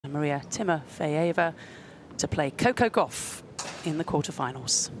Maria Timofeeva to play Coco Gauff in the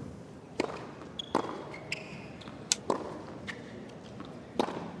quarterfinals.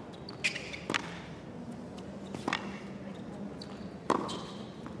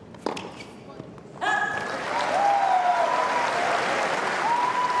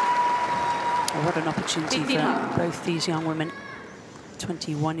 What an opportunity for both these young women.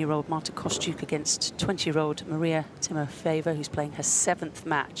 21-year-old Marta Kostyuk against 20-year-old Maria Timofeeva, who's playing her 7th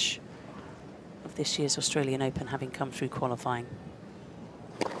match of this year's Australian Open, having come through qualifying.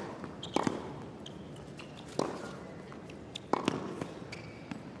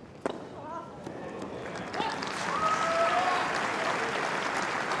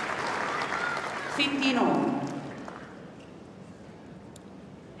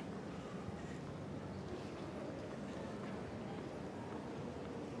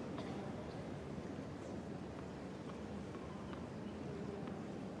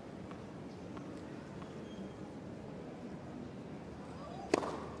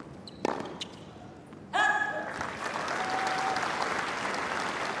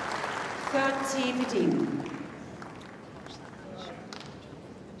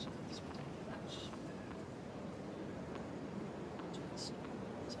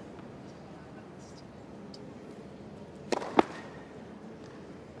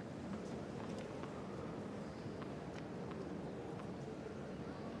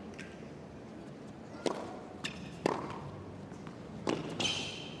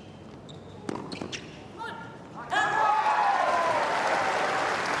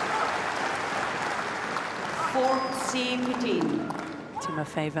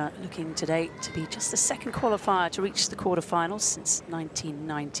 Timofeeva looking today to be just the 2nd qualifier to reach the quarterfinals since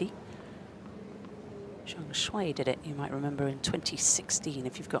 1990. Zhang Shui did it, you might remember, in 2016,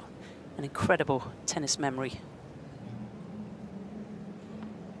 if you've got an incredible tennis memory.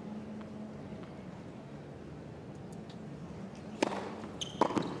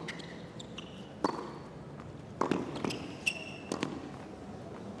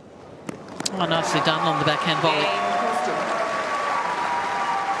 Oh, nicely done on the backhand volley.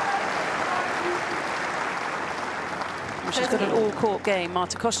 She's got an all-court game,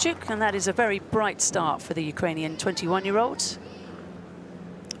 Marta Kostyuk, and that is a very bright start for the Ukrainian 21-year-old.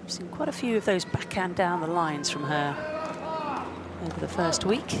 We've seen quite a few of those backhand down the lines from her over the first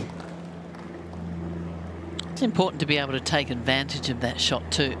week. It's important to be able to take advantage of that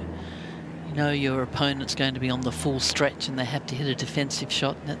shot too. You know your opponent's going to be on the full stretch and they have to hit a defensive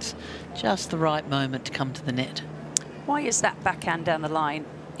shot, and that's just the right moment to come to the net. Why is that backhand down the line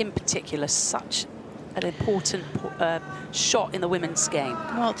in particular such an important shot in the women's game?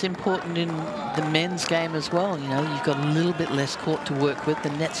 Well, it's important in the men's game as well. You know, you've got a little bit less court to work with. The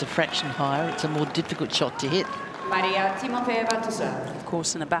net's a fraction higher. It's a more difficult shot to hit. Maria Timofeeva to serve. Of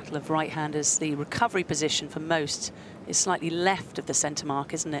course, in a battle of right-handers, the recovery position for most is slightly left of the centre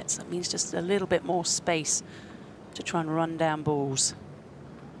mark, isn't it? So it means just a little bit more space to try and run down balls.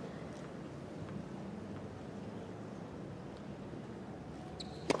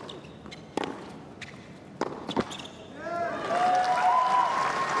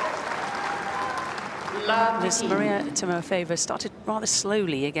 This Maria Timofeeva started rather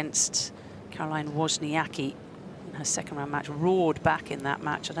slowly against Caroline Wozniacki in her 2nd round match, roared back in that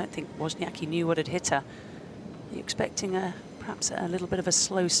match. I don't think Wozniacki knew what had hit her. Are you expecting perhaps a little bit of a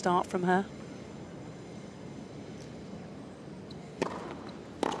slow start from her?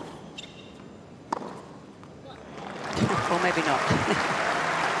 Or maybe not.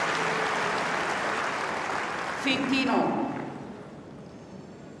 15-all.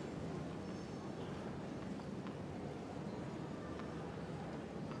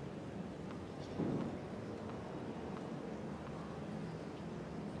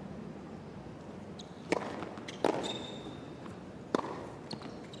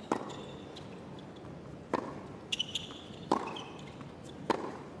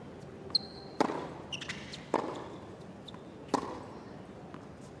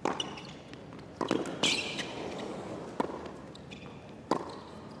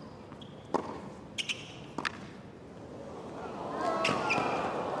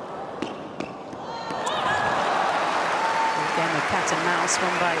 Cat and mouse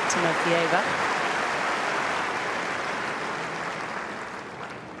won by Timofeeva.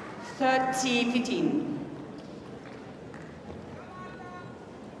 30-15.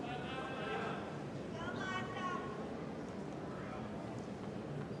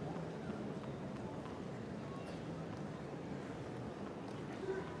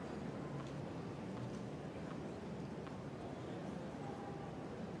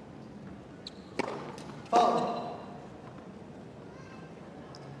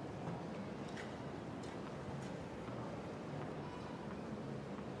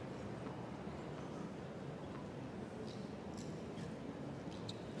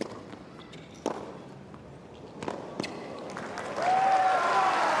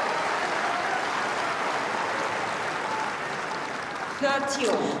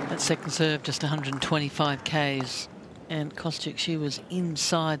 30-all. That second serve, just 125 Ks. And Kostyuk, she was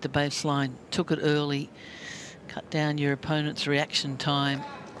inside the baseline, took it early, cut down your opponent's reaction time.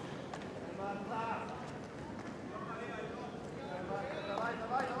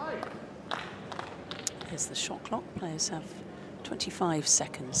 Here's the shot clock. Players have 25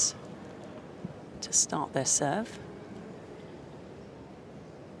 seconds to start their serve.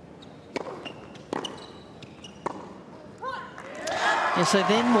 Yeah, so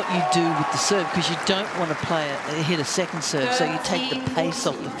then what you do with the serve, because you don't want to hit a second serve, so you take the pace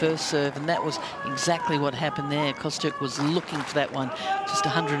off the first serve, and that was exactly what happened there. Kostyuk was looking for that one, just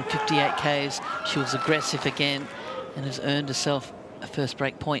 158 Ks. She was aggressive again and has earned herself a first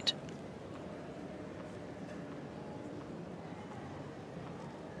break point.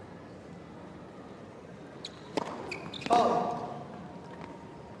 Oh.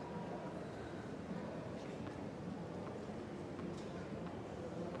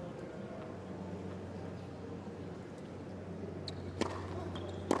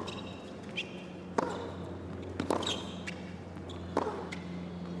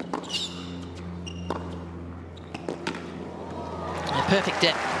 Perfect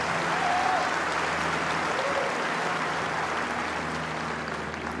depth.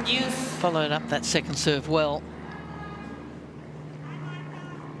 Followed up that second serve well.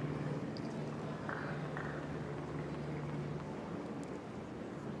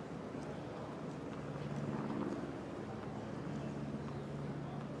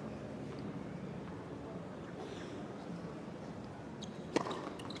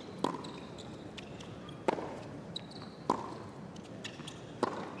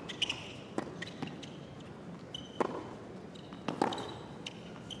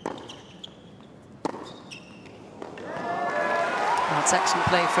 That's excellent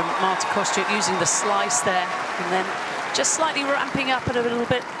play from Marta Kostyuk, using the slice there, and then just slightly ramping up at a little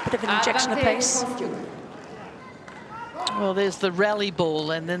bit of an injection of pace. Well, there's the rally ball,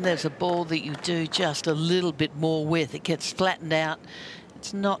 and then there's a ball that you do just a little bit more with. It gets flattened out.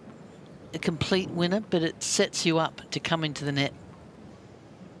 It's not a complete winner, but it sets you up to come into the net.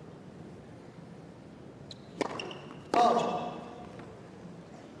 Oh.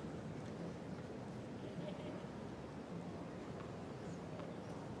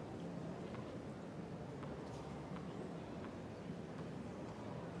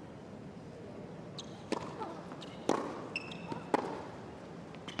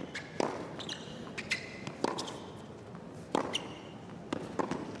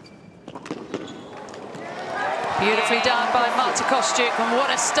 Beautifully done by Marta Kostyuk, and what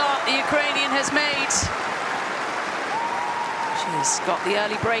a start the Ukrainian has made. She's got the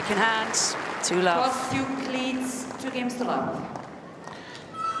early break in hand. 2-love. Kostyuk leads 2 games to love.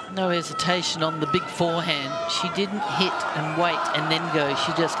 No hesitation on the big forehand. She didn't hit and wait and then go.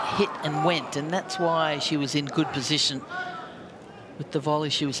 She just hit and went, and that's why she was in good position. With the volley,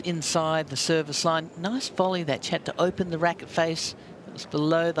 she was inside the service line. Nice volley that she had to open the racket face. It was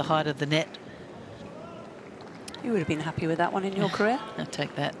below the height of the net. You would have been happy with that one in your career. I'll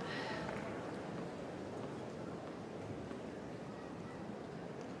take that.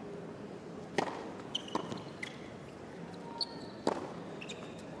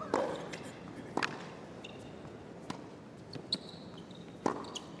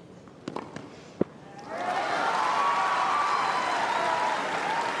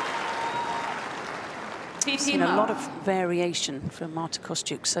 Seen a lot of variation from Marta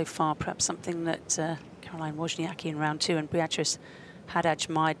Kostyuk so far, perhaps something that Caroline Wozniacki in round 2 and Beatrice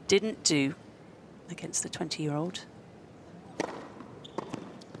Haddad-Jmai didn't do against the 20-year-old. And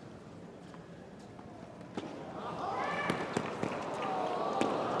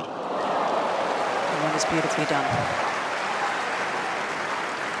that is beautifully done.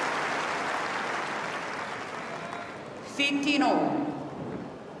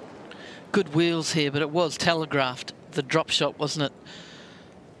 Good wheels here, but it was telegraphed, the drop shot, wasn't it?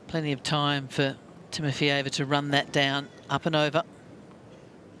 Plenty of time for Timofeeva to run that down, up and over.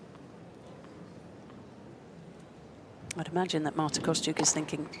 I'd imagine that Marta Kostyuk is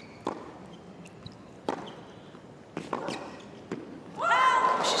thinking,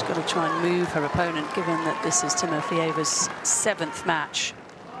 she's got to try and move her opponent, given that this is Timofeeva's 7th match.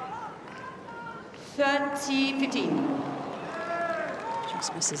 30-15.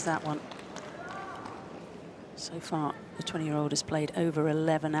 Just misses that one. So far, the 20-year-old has played over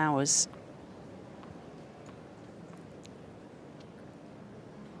 11 hours.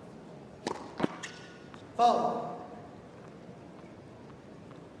 Foul.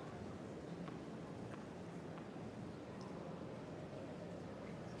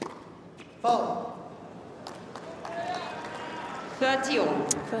 Foul. 30 all.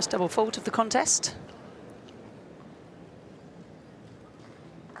 First double fault of the contest.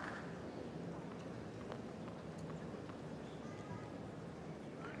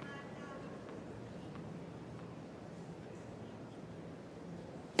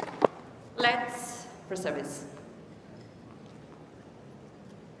 Let's for service.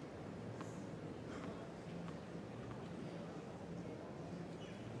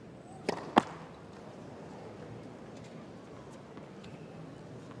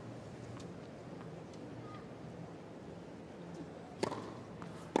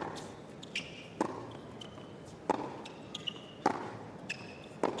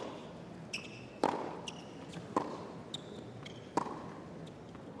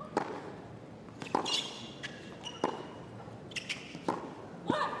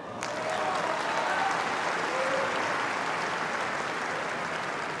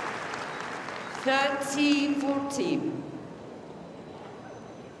 Team.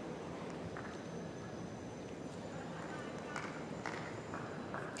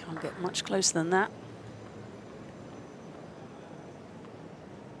 Can't get much closer than that.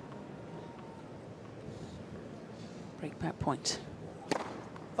 Breakback point.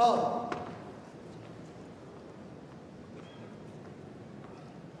 Foul.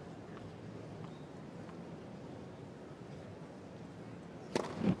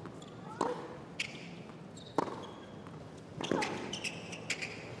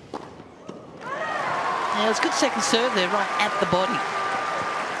 Yeah, it was a good second serve there, right at the body.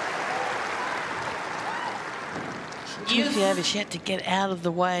 Timofeeva, she had to get out of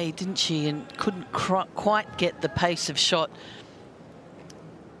the way, didn't she? And couldn't quite get the pace of shot.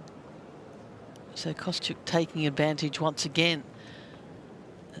 So Kostyuk taking advantage once again.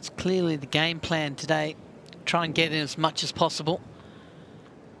 That's clearly the game plan today. Try and get in as much as possible.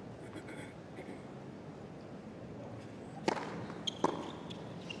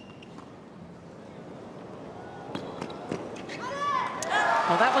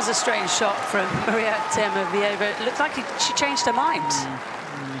 Well, that was a strange shot from Maria Timofeeva. It looked like she changed her mind.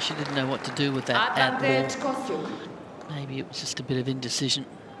 She didn't know what to do with that ad ball. Kostyuk. Maybe it was just a bit of indecision.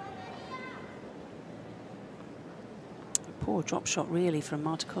 A poor drop shot, really, from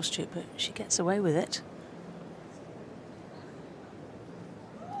Marta Kostyuk, but she gets away with it.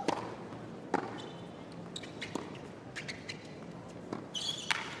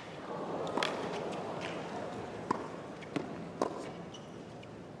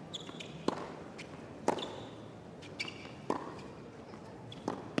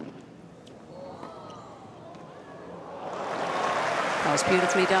 That was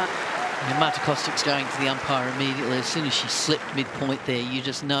beautifully done. And Marta Kostyuk's going to the umpire immediately. As soon as she slipped midpoint there, you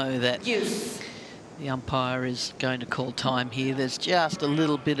just know that the umpire is going to call time here. There's just a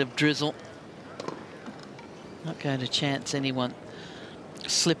little bit of drizzle. Not going to chance anyone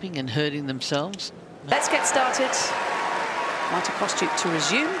slipping and hurting themselves. Let's get started. Marta Kostyuk to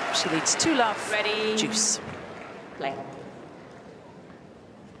resume. She leads 2-love. Ready. Juice. Play.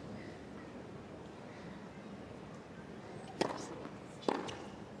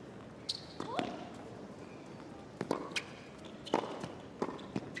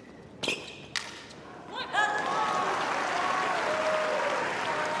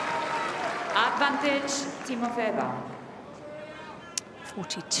 Advantage, Timofeeva.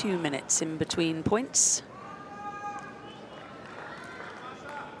 42 minutes in between points.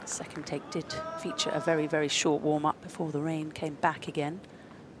 Second take did feature a very, very short warm-up before the rain came back again.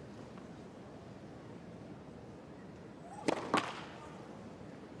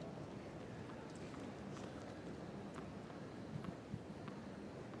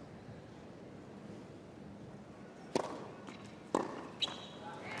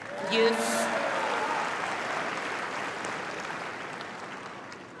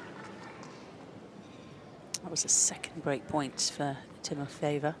 That was a second break point for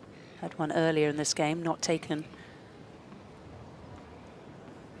Timofeeva. Had one earlier in this game, not taken.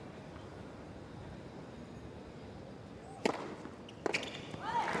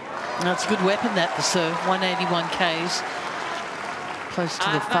 That's a good weapon, that, the serve. 181 Ks. Close to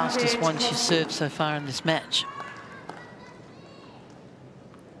the fastest one she's served so far in this match.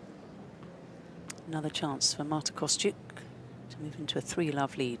 Another chance for Marta Kostyuk to move into a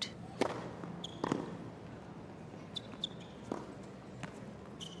 3-love lead.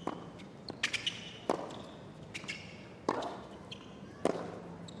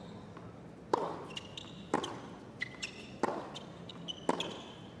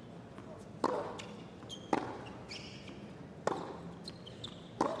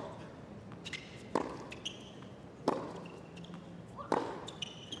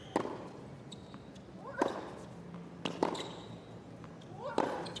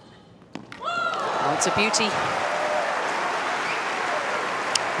 It's a beauty.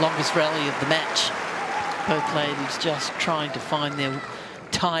 Longest rally of the match. Both ladies just trying to find their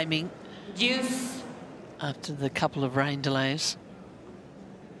timing after the couple of rain delays.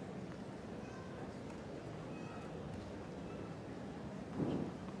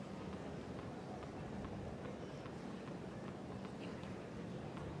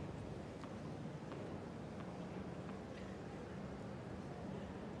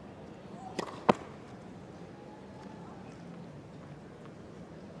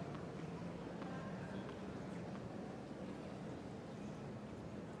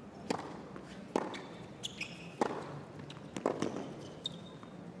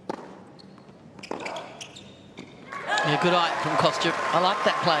 Yeah, good eye from Kostyuk. I like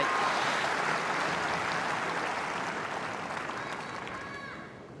that play.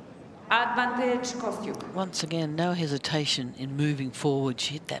 Advantage Kostyuk. Once again, no hesitation in moving forward.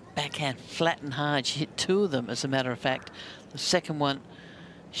 She hit that backhand flat and hard. She hit two of them, as a matter of fact. The second one,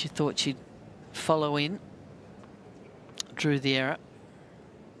 she thought she'd follow in. Drew the error.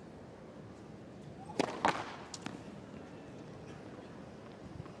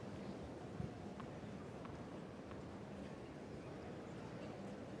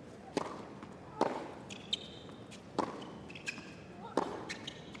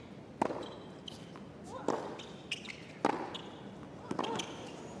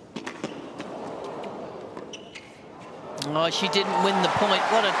 Oh, she didn't win the point.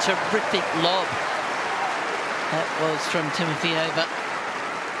 What a terrific lob. That was from Timofeeva.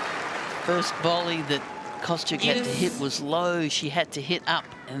 First volley that Kostyuk had to hit was low. She had to hit up,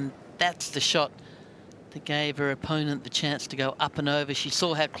 and that's the shot that gave her opponent the chance to go up and over. She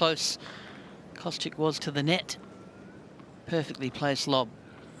saw how close Kostyuk was to the net. Perfectly placed lob.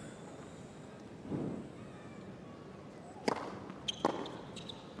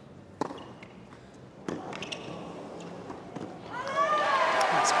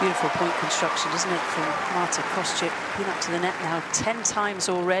 Beautiful point construction, isn't it, from Marta Kostyuk? Been up to the net now 10 times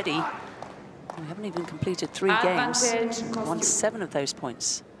already. We haven't even completed 3 games. Won 7 of those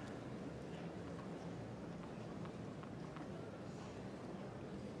points.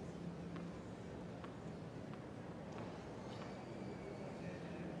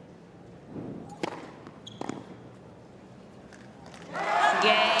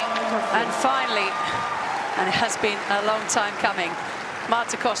 And finally, and it has been a long time coming,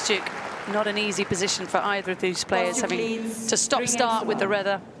 Marta Kostyuk, not an easy position for either of these players, having to stop-start with the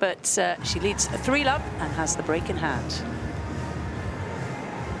weather, but she leads 3-love and has the break in hand.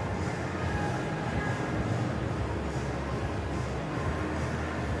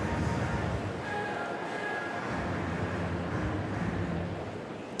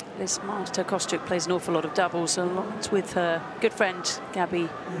 This Marta Kostyuk plays an awful lot of doubles, a lot with her good friend Gabi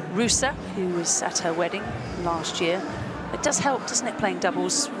Rusa, who was at her wedding last year. It does help, doesn't it, playing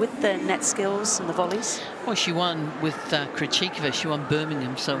doubles with the net skills and the volleys? Well, she won with Krejcikova. She won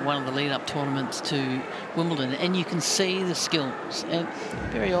Birmingham, so one of the lead-up tournaments to Wimbledon. And you can see the skills. And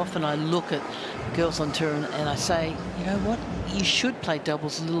very often I look at girls on tour and I say, you know what, you should play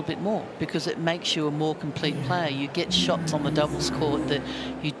doubles a little bit more because it makes you a more complete player. You get shots on the doubles court that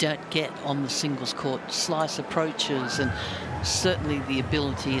you don't get on the singles court. Slice approaches and certainly the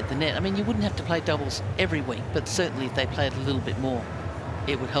ability at the net. I mean, you wouldn't have to play doubles every week, but certainly if they played a little bit more,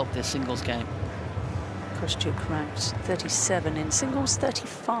 it would help their singles game. Kostyuk ranked 37 in singles,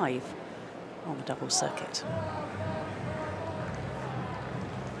 35 on the doubles circuit.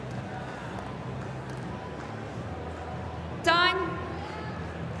 Time.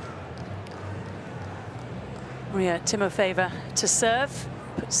 Maria Timofeeva to serve,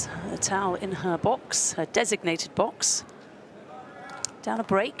 puts the towel in her box, her designated box. Down a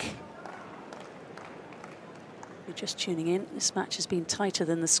break. If you're just tuning in, this match has been tighter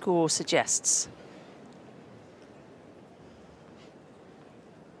than the score suggests.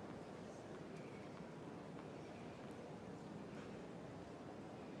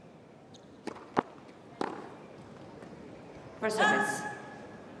 First service.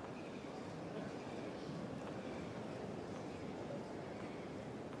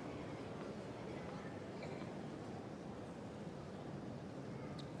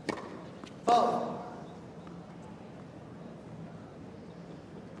 Foul.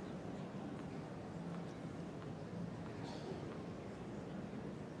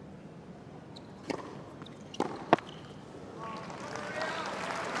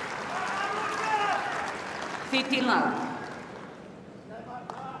 Love.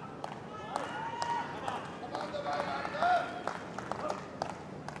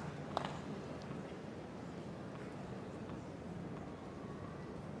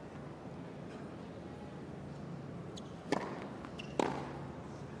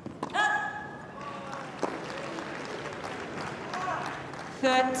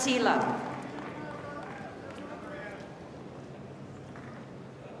 30 love.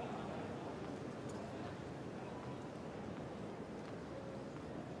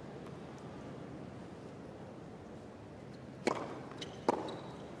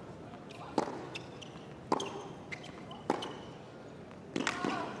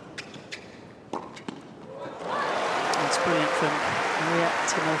 That's brilliant from Maria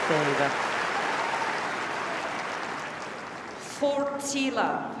Timofeeva. 40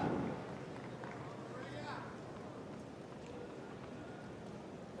 love.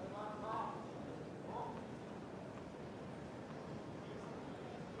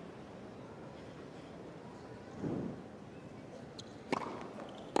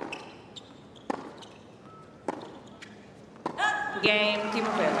 Game,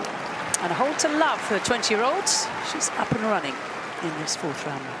 Timofeeva. And a hold to love for the 20-year-olds. She's up and running in this fourth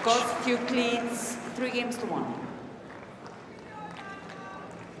round match. Kostyuk leads 3-1.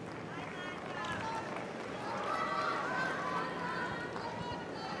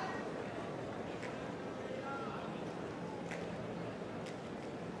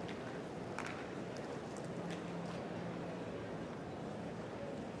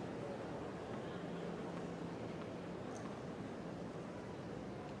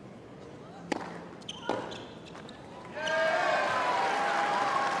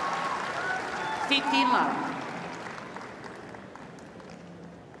 Love.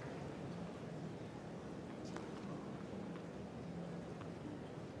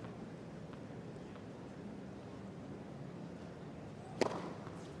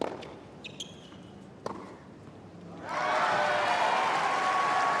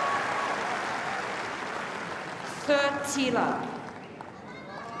 Love.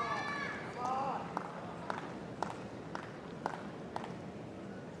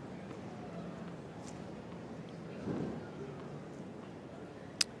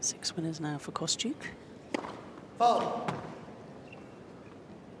 6 winners now for Kostyuk. Foul.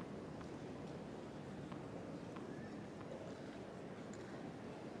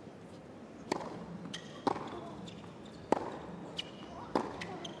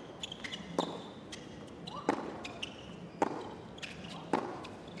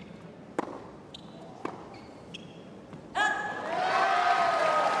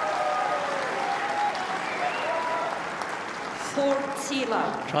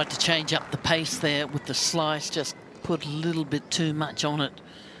 Tried to change up the pace there with the slice, just put a little bit too much on it.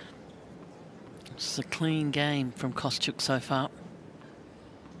 It's a clean game from Kostyuk so far.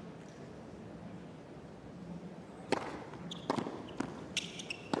 Oh,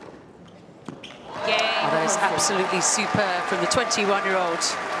 that is absolutely superb from the 21-year-old.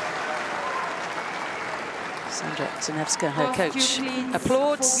 Sandra Zanevska, her coach,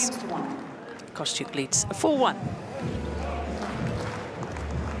 applauds. Kostyuk leads 4-1.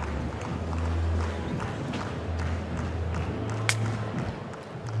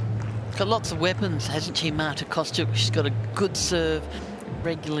 Got lots of weapons, hasn't she, Marta Kostyuk? She's got a good serve,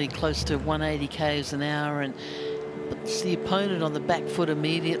 regularly close to 180 k's an hour, and puts the opponent on the back foot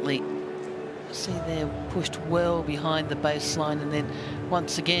immediately. See, they're pushed well behind the baseline, and then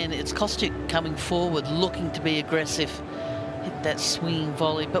once again it's Kostyuk coming forward, looking to be aggressive, hit that swinging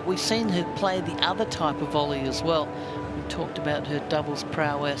volley. But we've seen her play the other type of volley as well. We talked about her doubles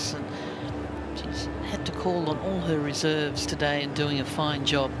prowess, and she's had to call on all her reserves today and doing a fine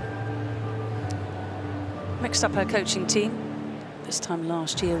job. Mixed up her coaching team. This time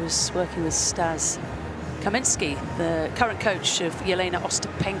last year was working with Stas Kaminsky, the current coach of Yelena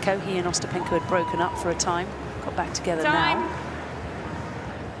Ostapenko. He and Ostapenko had broken up for a time, got back together now.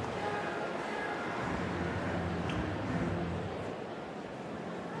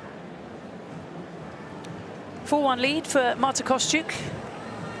 4-1 lead for Marta Kostyuk.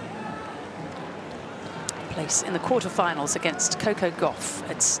 Place in the quarterfinals against Coco Gauff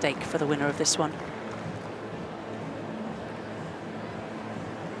at stake for the winner of this one.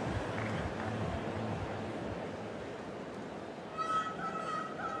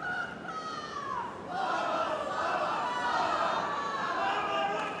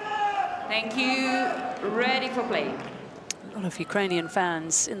 Thank you. Ready for play. A lot of Ukrainian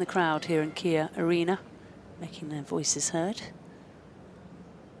fans in the crowd here in Kia Arena, making their voices heard.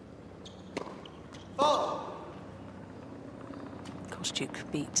 Foul.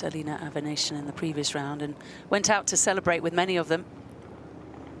 Kostyuk beat Aryna Sabalenka in the previous round and went out to celebrate with many of them.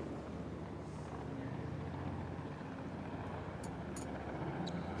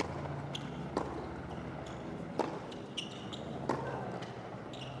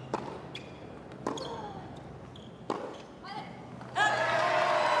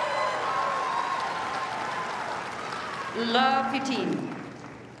 Love 15.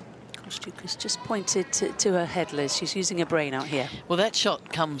 Kostyuk has just pointed to her head, Liz. She's using her brain out here. Well, that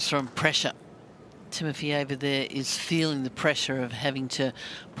shot comes from pressure. Timofeeva there is feeling the pressure of having to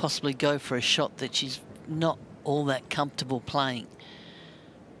possibly go for a shot that she's not all that comfortable playing.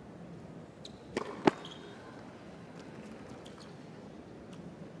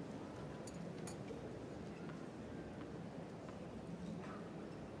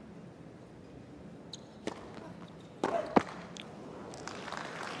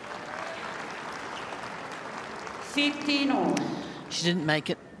 She didn't make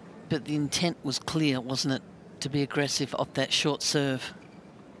it, but the intent was clear, wasn't it? To be aggressive off that short serve.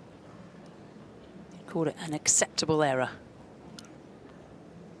 You called it an acceptable error.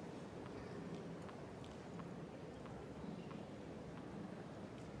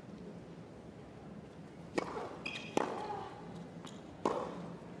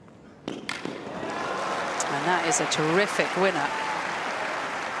 And that is a terrific winner.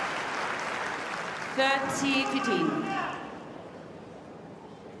 30-15.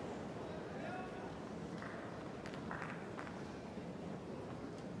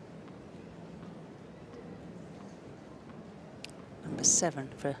 Number 7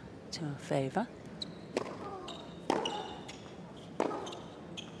 for Timofeeva.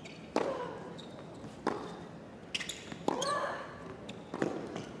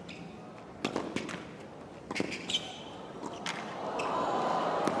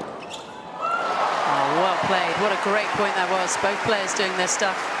 What a great point that was. Both players doing their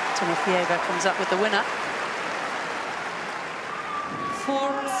stuff. Timofeeva comes up with the winner.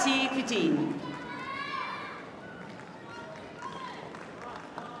 40-15.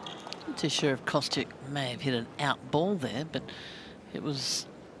 Not too sure if Kostyuk may have hit an out ball there, but it was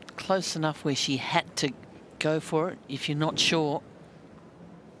close enough where she had to go for it, if you're not sure.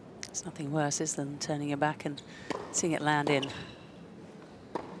 There's nothing worse, is than turning your back and seeing it land in.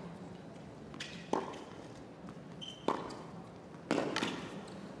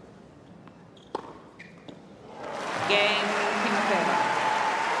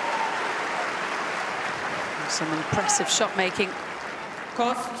 Some impressive shot making.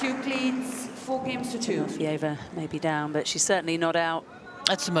 Kostyuk leads 4-2. Timofeeva may be down, but she's certainly not out.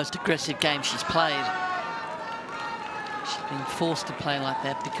 That's the most aggressive game she's played. She's been forced to play like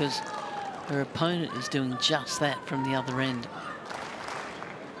that because her opponent is doing just that from the other end.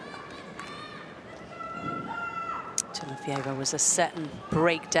 Timofeeva was a set and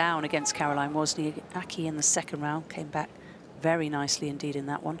break down against Caroline Wozniacki in the second round. Came back very nicely indeed in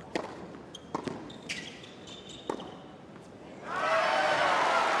that one.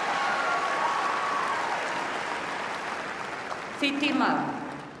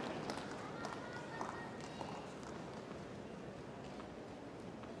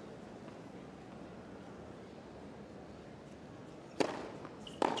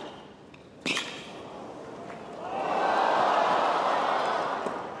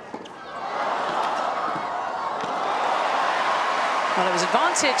 Well, it was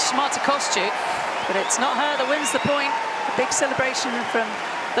advantage Marta Kostyuk, but it's not her that wins the point. A big celebration from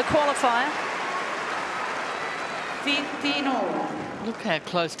the qualifier. 15-all. Look how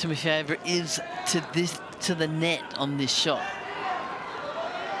close Timofeeva is to the net on this shot.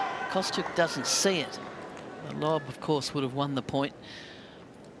 Kostyuk doesn't see it. The lob, of course, would have won the point.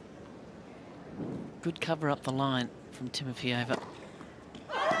 Good cover up the line from Timofeeva.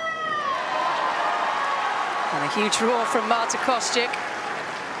 And a huge roar from Marta Kostyuk.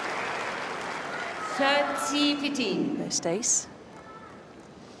 30-15. First ace.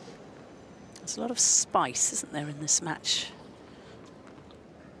 There's a lot of spice, isn't there, in this match?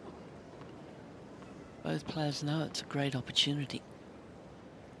 Both players know it's a great opportunity.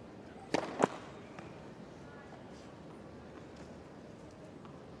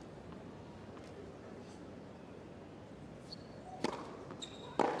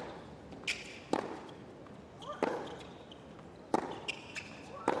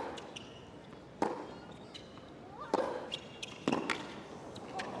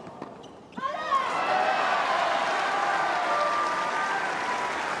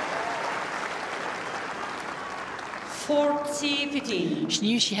 She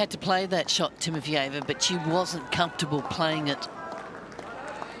knew she had to play that shot, Timofeeva, but she wasn't comfortable playing it.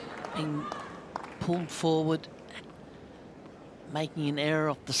 Being pulled forward, making an error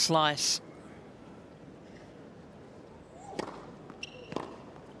off the slice.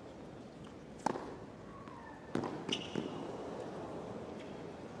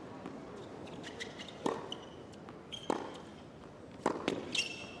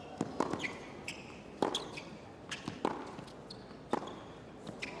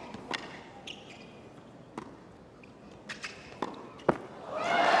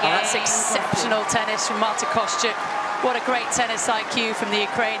 That's exceptional tennis from Marta Kostyuk. What a great tennis IQ from the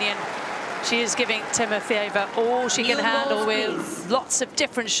Ukrainian. She is giving Timofeeva all she can handle with lots of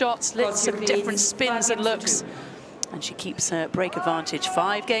different shots, lots of different spins and looks. And she keeps her break advantage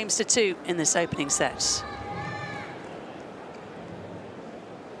 5-2 in this opening set.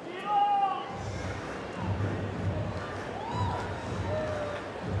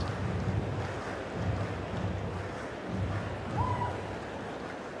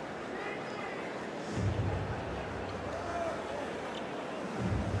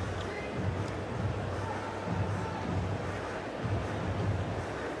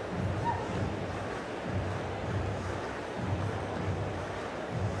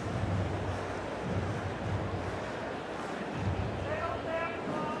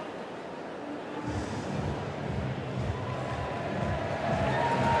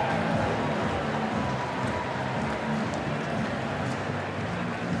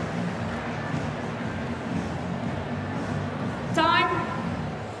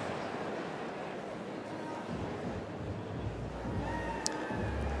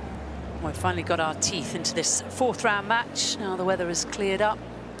 We've finally got our teeth into this 4th round match. Now the weather has cleared up.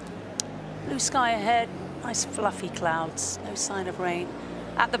 Blue sky ahead, nice fluffy clouds, no sign of rain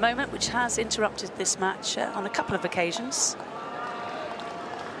at the moment, which has interrupted this match on a couple of occasions.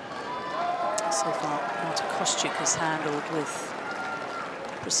 So far, Marta Kostyuk has handled with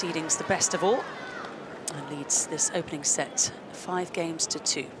proceedings the best of all and leads this opening set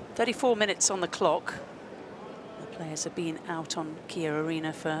 5-2. 34 minutes on the clock. Players have been out on Kia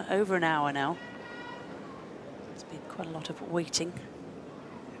Arena for over an hour now. There's been quite a lot of waiting.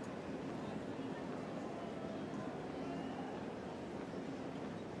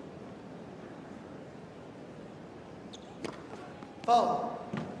 Foul.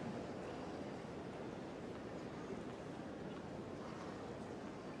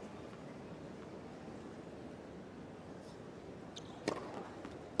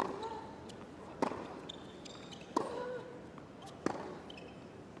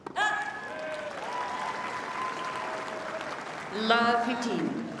 Love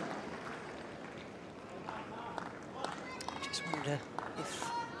 15. Just wonder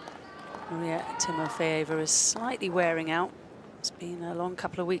if Maria Timofeeva is slightly wearing out. It's been a long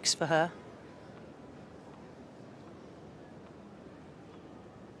couple of weeks for her.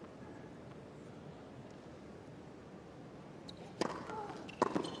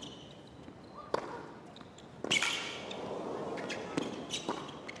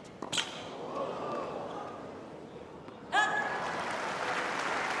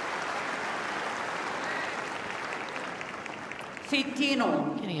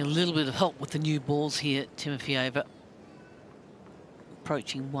 Getting a little bit of help with the new balls here, Timofeeva.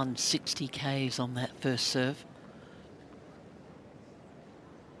 Approaching 160 Ks on that first serve.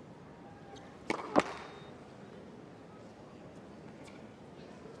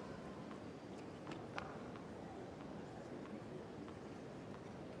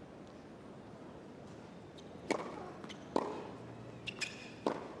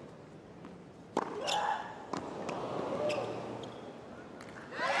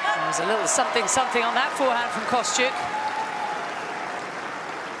 There's a little something on that forehand from Kostyuk.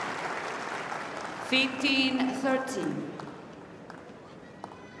 15-13.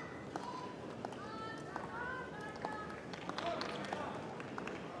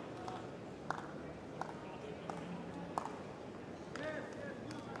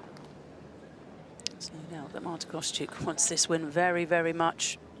 There's no doubt that Marta Kostyuk wants this win very, very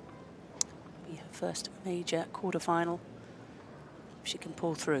much. Be her first major quarter-final. If she can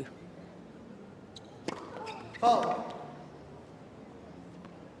pull through. Foul.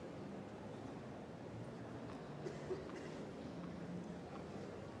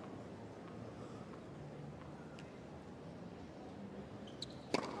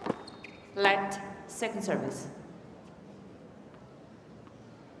 Let second service.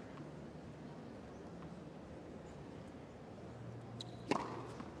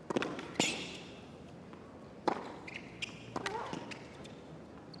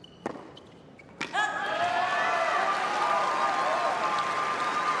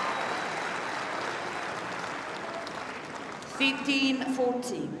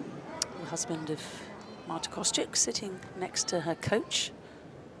 The husband of Marta Kostyuk sitting next to her coach.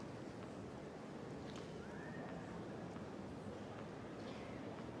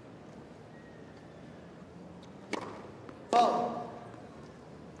 Foul.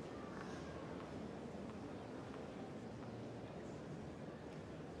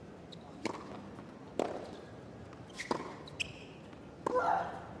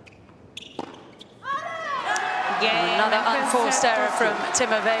 Another unforced error from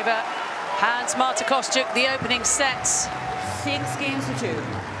Timofeeva. Hands Marta Kostyuk the opening set. 6 games to 2.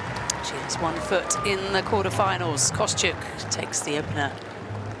 She has 1 foot in the quarterfinals. Kostyuk takes the opener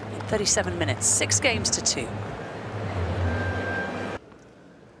in 37 minutes, 6 games to 2.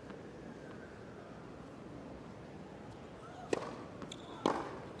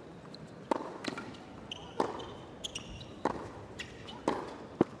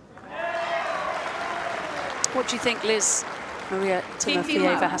 What do you think, Liz, Maria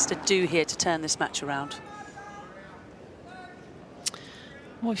Timofeeva has to do here to turn this match around?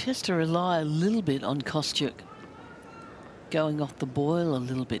 Well, she has to rely a little bit on Kostyuk going off the boil a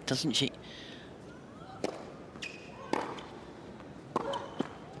little bit, doesn't she?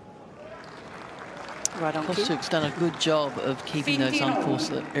 Right on. Kostyuk's done a good job of keeping those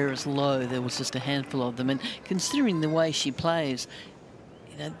unforced errors low. There was just a handful of them, and considering the way she plays,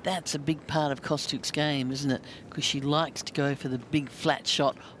 you know, that's a big part of Kostyuk's game, isn't it? Because she likes to go for the big flat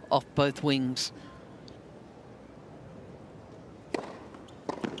shot off both wings.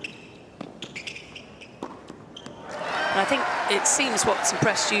 And I think it seems what's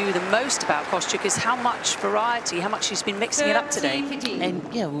impressed you the most about Kostyuk is how much variety, how much she's been mixing it up today.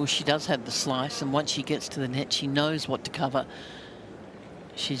 And yeah, well, she does have the slice, and once she gets to the net, she knows what to cover.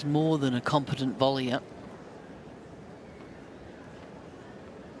 She's more than a competent volleyer.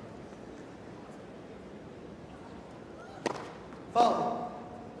 Foul.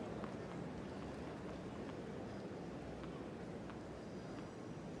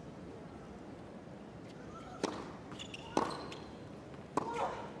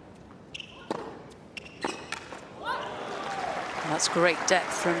 That's great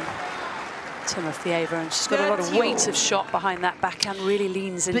depth from Timofeeva, and she's got a lot of weight of shot behind that backhand, really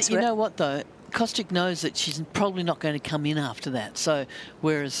leans into it. But you know what, though? Kostyuk knows that she's probably not going to come in after that. So,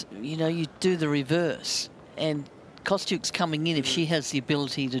 whereas, you know, you do the reverse, and Kostyuk's coming in if she has the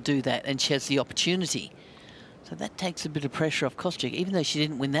ability to do that, and she has the opportunity. So that takes a bit of pressure off Kostyuk, even though she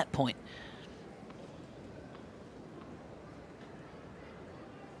didn't win that point.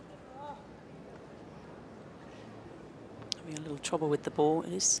 Having a little trouble with the ball.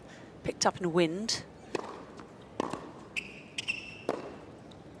 It is picked up in the wind.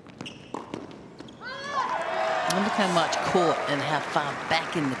 And look how much court and how far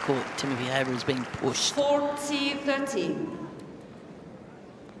back in the court Timofeeva is being pushed. 40-13.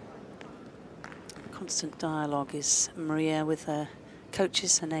 Constant dialogue is Maria with her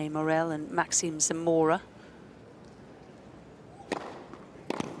coaches, Hane Morel and Maxime Zamora.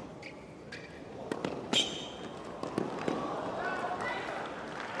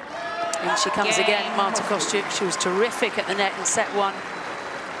 And she comes again, Marta Kostyuk. She was terrific at the net in set 1.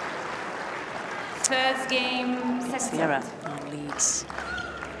 First game, Sierra on leads.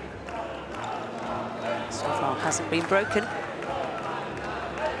 So far hasn't been broken.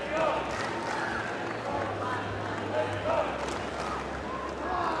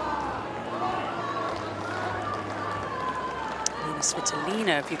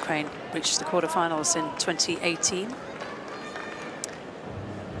 Svitolina of Ukraine reached the quarterfinals in 2018.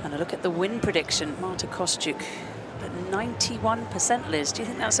 And a look at the win prediction, Marta Kostyuk at 91%, Liz. Do you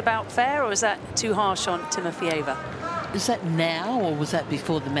think that's about fair, or is that too harsh on Timofeeva? Is that now, or was that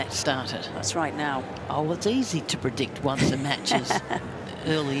before the match started? That's right now. Oh, well, it's easy to predict once a match is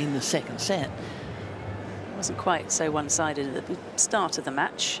early in the second set. It wasn't quite so one-sided at the start of the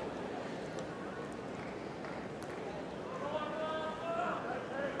match.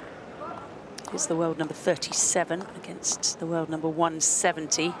 Here's the world number 37 against the world number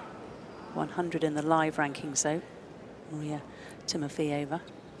 170. 100 in the live rankings, though. Maria Timofeeva.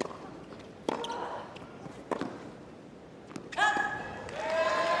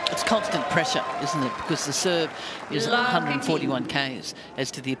 It's constant pressure, isn't it? Because the serve is 141 Ks as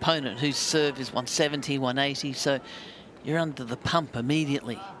to the opponent, whose serve is 170, 180. So you're under the pump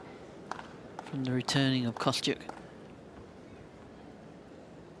immediately from the returning of Kostyuk.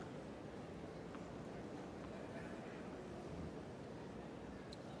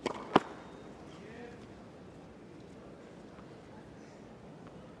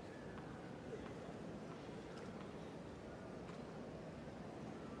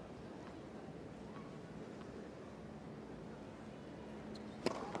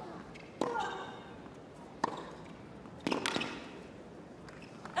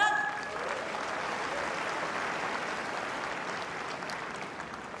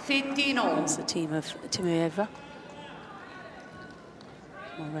 It's the team of Timofeeva,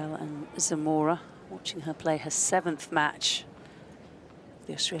 Morel and Zamora, watching her play her 7th match of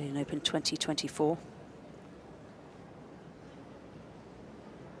the Australian Open 2024.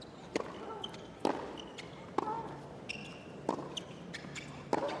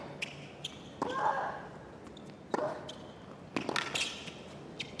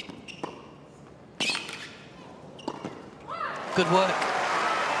 good work.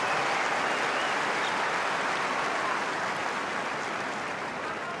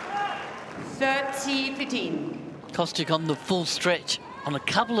 Kostyuk on the full stretch on a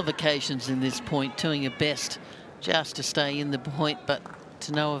couple of occasions in this point, doing her best just to stay in the point, but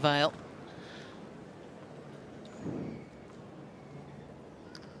to no avail.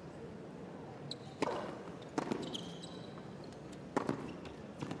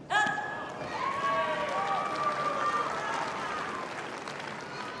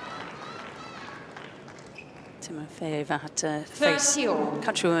 Timofeeva had to face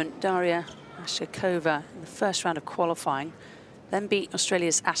countrywoman Daria Ashikova in the first round of qualifying, then beat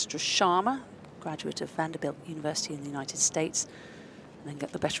Australia's Astra Sharma, graduate of Vanderbilt University in the United States, and then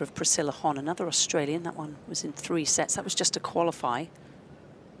got the better of Priscilla Hon, another Australian. That one was in 3 sets. That was just to qualify.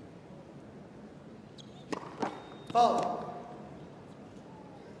 Foul.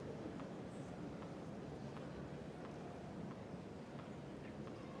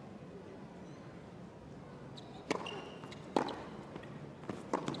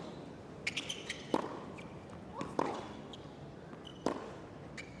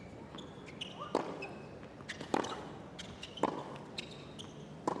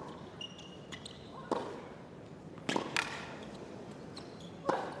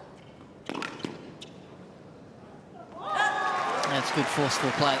 That's good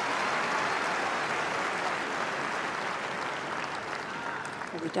forceful play.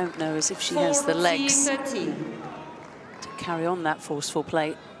 What we don't know is if she has the legs to carry on that forceful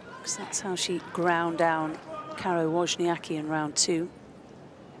play, because that's how she ground down Karo Wozniacki in round 2.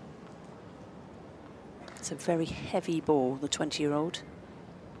 It's a very heavy ball, the 20-year-old.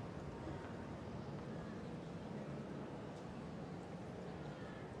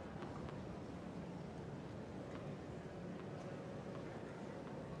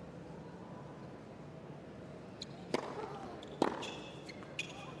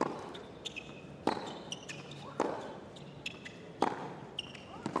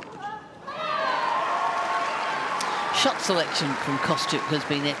 Shot selection from Kostyuk has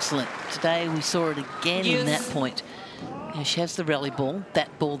been excellent. Today we saw it again in that point. You know, she has the rally ball,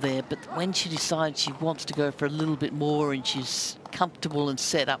 that ball there, but when she decides she wants to go for a little bit more and she's comfortable and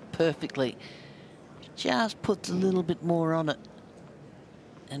set up perfectly, just puts a little bit more on it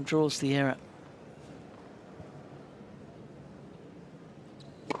and draws the error.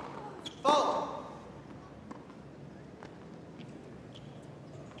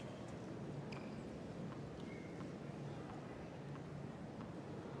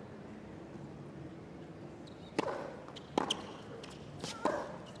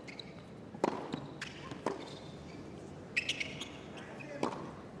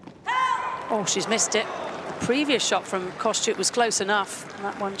 Oh, she's missed it. The previous shot from Kostyuk was close enough.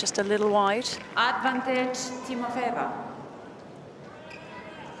 That one just a little wide. Advantage, Timofeeva.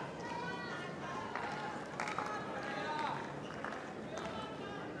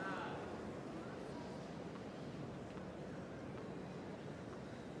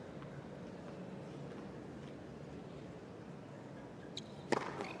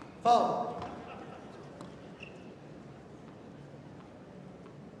 Foul.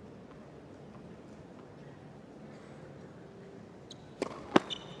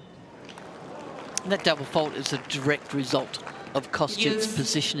 That double fault is a direct result of Kostyuk's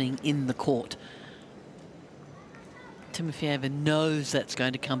positioning in the court. Timofeeva knows that's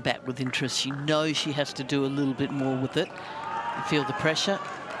going to come back with interest. She knows she has to do a little bit more with it and feel the pressure.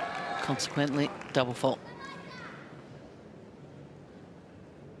 Consequently, double fault.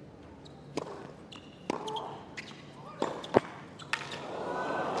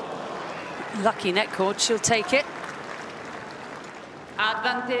 Lucky net cord, she'll take it.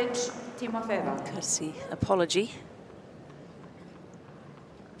 Advantage, Timofeeva. Courtesy apology.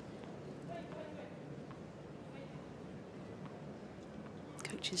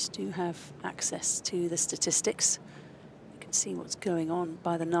 Coaches do have access to the statistics. You can see what's going on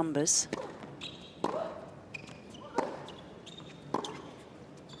by the numbers.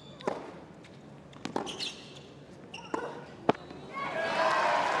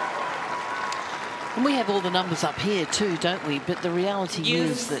 And we have all the numbers up here too, don't we? But the reality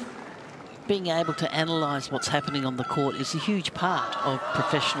is that being able to analyse what's happening on the court is a huge part of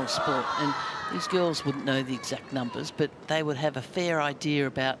professional sport. And these girls wouldn't know the exact numbers, but they would have a fair idea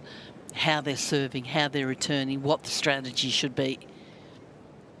about how they're serving, how they're returning, what the strategy should be.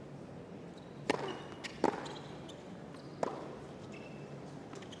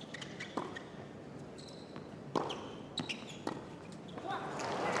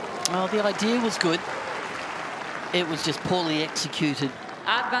 Well, the idea was good. It was just poorly executed.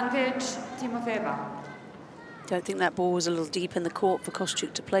 Advantage, Timofeeva. Don't think that ball was a little deep in the court for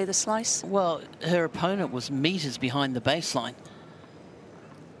Kostyuk to play the slice? Well, her opponent was metres behind the baseline.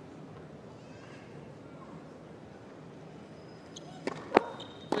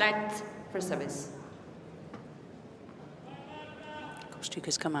 Light for service. Kostyuk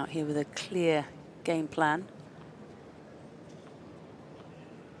has come out here with a clear game plan.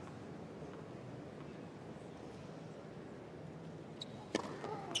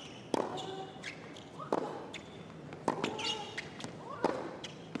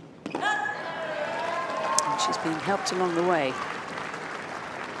 And she's been helped along the way.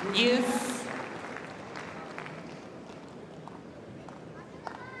 Yes.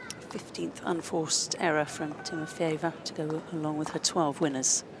 15th unforced error from Timofeeva to go along with her 12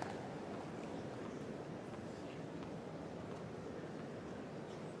 winners.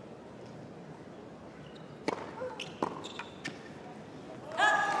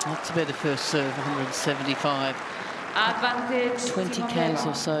 That's a better first serve, 175. Advantage. 20 Timofeeva. Ks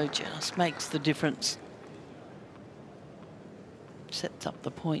or so just makes the difference. Sets up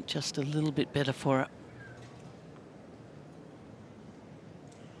the point just a little bit better for her.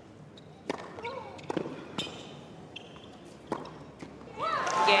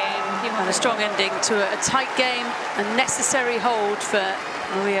 And a strong ending to a tight game. A necessary hold for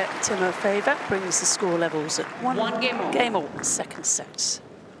Maria Timofeeva. Brings the score levels at one game all. Second set.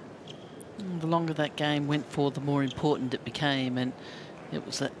 The longer that game went for, the more important it became, and it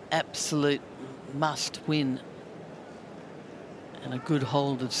was an absolute must win. And a good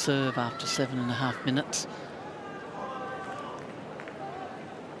hold of serve after 7.5 minutes.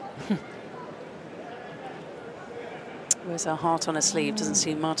 Wears her heart on her sleeve, doesn't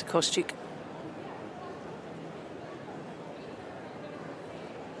she, Marta Kostyuk?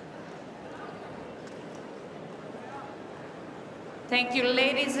 Thank you,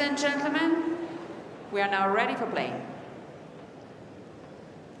 ladies and gentlemen. We are now ready for play.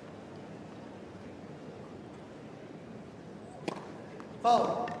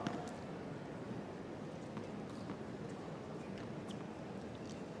 Foul.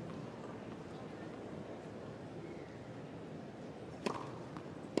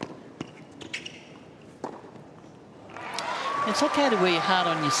 It's okay to wear your heart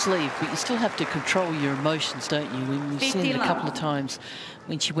on your sleeve, but you still have to control your emotions, don't you? We've seen it a couple of times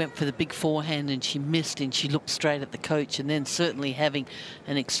when she went for the big forehand and she missed and she looked straight at the coach, and then certainly having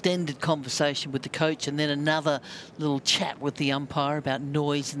an extended conversation with the coach and then another little chat with the umpire about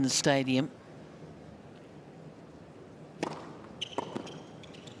noise in the stadium.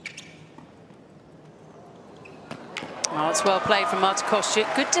 Oh, it's well played from Marta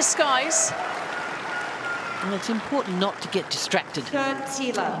Kostyuk. Good disguise. And it's important not to get distracted. Third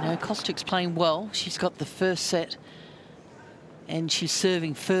Tila. You know, Kostyuk's playing well. She's got the first set and she's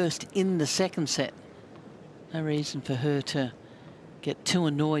serving first in the second set. No reason for her to get too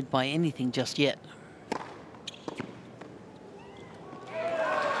annoyed by anything just yet.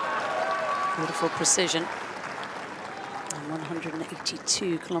 Beautiful precision. And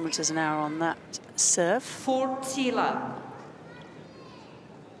 182 kilometers an hour on that serve. Fourth Tila.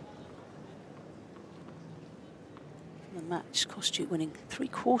 The match, Kostyuk winning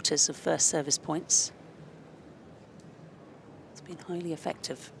 3/4 of first service points. It's been highly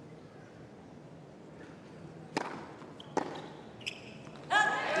effective.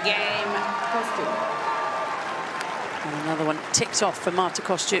 Game Kostyuk. And another one ticked off for Marta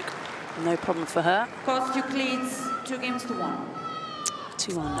Kostyuk. No problem for her. Kostyuk leads 2-1.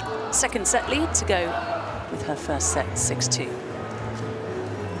 2-1. Second set lead to go with her first set, 6-2.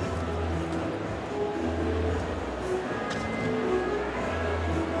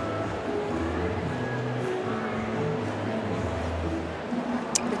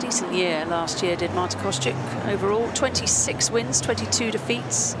 Decent year last year did Marta Kostyuk. Overall 26 wins, 22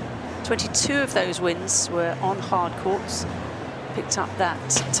 defeats. 22 of those wins were on hard courts. Picked up that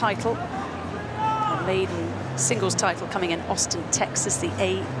title, a maiden singles title coming in Austin, Texas, the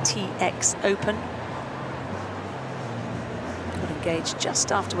ATX Open. Got engaged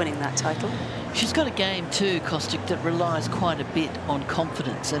just after winning that title. She's got a game too, Kostyuk, that relies quite a bit on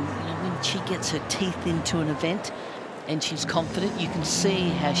confidence, and you know, when she gets her teeth into an event and she's confident, you can see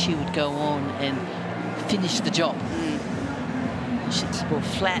how she would go on and finish the job. She's more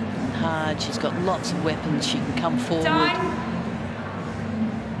flat and hard. She's got lots of weapons. She can come forward. Time.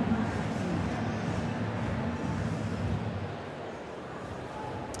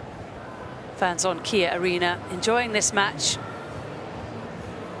 Fans on Kia Arena enjoying this match.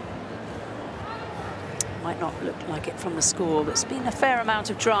 Might not look like it from the score, but it's been a fair amount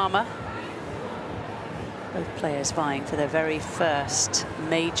of drama. Both players vying for their very first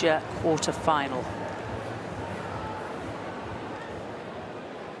major quarter-final.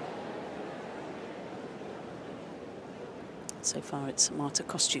 So far, it's Marta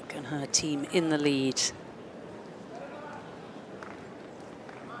Kostyuk and her team in the lead.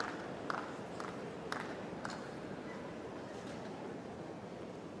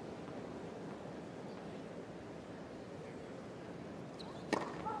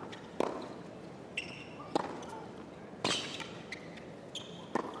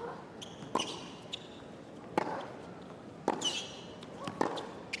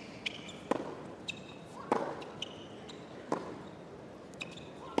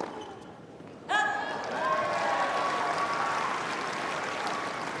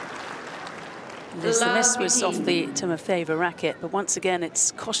 The miss was off the Timofeeva racket, but once again,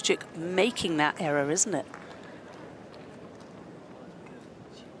 it's Kostyuk making that error, isn't it?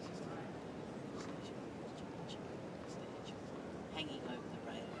 Hanging over the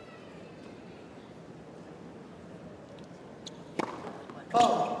rail.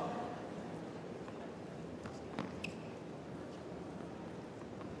 Foul.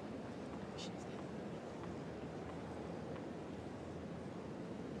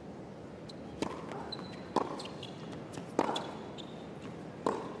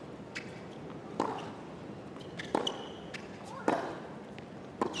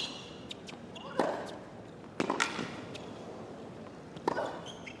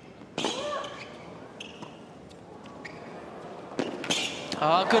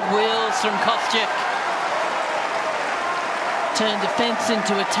 Oh, good wheels from Kostyuk. Turned defence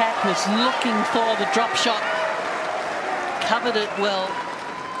into attack, was looking for the drop shot. Covered it well.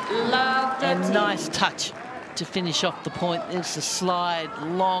 And nice touch to finish off the point. There's a slide,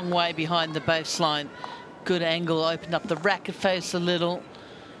 long way behind the baseline. Good angle, opened up the racket face a little.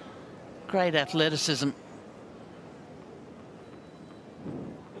 Great athleticism.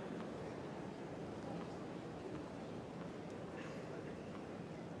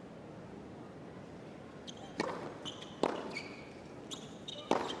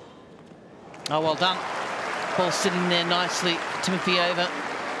 Oh, well done. Ball sitting there nicely. Timofeeva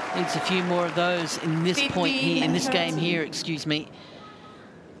needs a few more of those in this point here, in this game here, excuse me.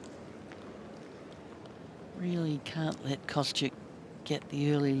 Really can't let Kostyuk get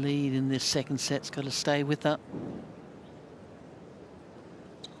the early lead in this second set. It's got to stay with her.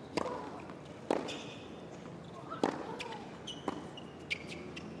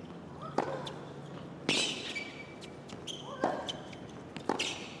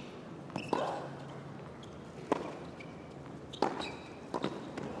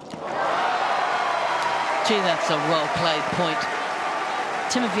 Gee, that's a well-played point.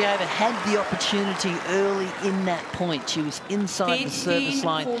 Timofeeva had the opportunity early in that point. She was inside the service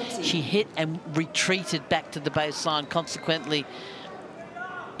line. 40. She hit and retreated back to the baseline. Consequently,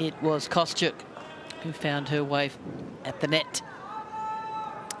 it was Kostyuk who found her way at the net.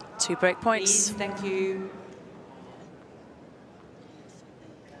 2 break points. Please, thank you.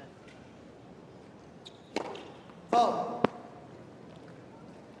 Foul.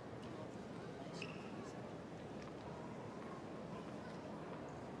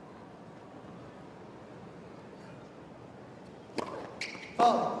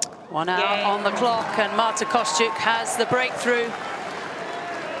 Foul. 1 hour on the clock, and Marta Kostyuk has the breakthrough.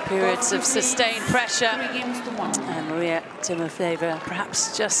 Periods of sustained pressure. 3 games to 1. And Maria Timofeeva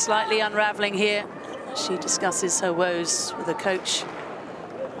perhaps just slightly unraveling here. She discusses her woes with her coach.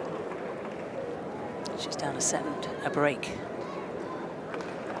 She's down a set and a break.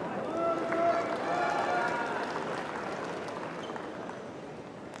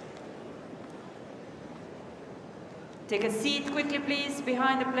 Take a seat quickly, please,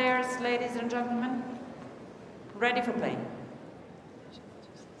 behind the players, ladies and gentlemen. Ready for play.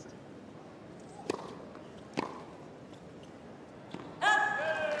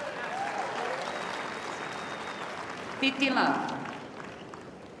 Love.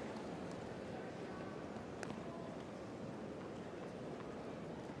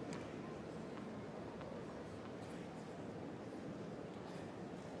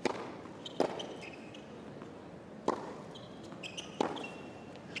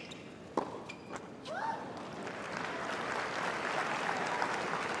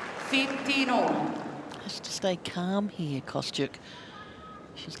 Has to stay calm here, Kostyuk.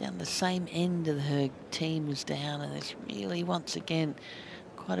 She's down the same end of her team is down, and there's really, once again,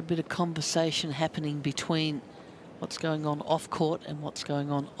 quite a bit of conversation happening between what's going on off court and what's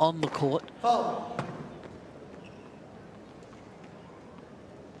going on the court. Foul.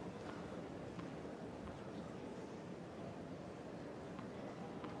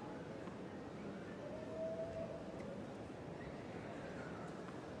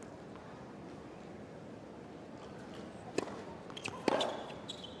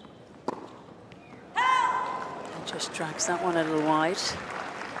 Just drags that one a little wide.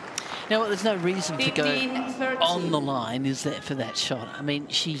 You know what, there's no reason to go 15-13. on the line, is there, for that shot? I mean,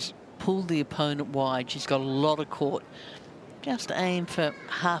 she's pulled the opponent wide. She's got a lot of court. Just aim for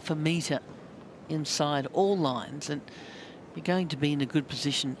half a metre inside all lines, and you're going to be in a good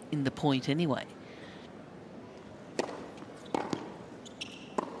position in the point anyway.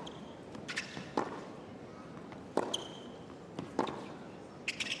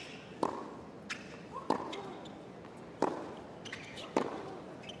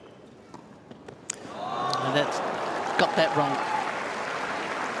 That's got that wrong.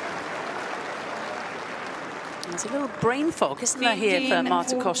 There's a little brain fog, isn't there, here for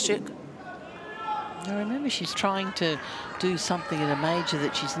Marta Kostyuk? Now remember, she's trying to do something in a major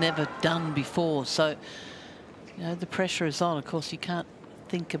that she's never done before. So, you know, the pressure is on. Of course, you can't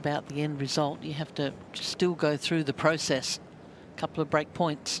think about the end result. You have to still go through the process. A couple of break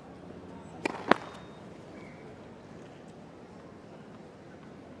points.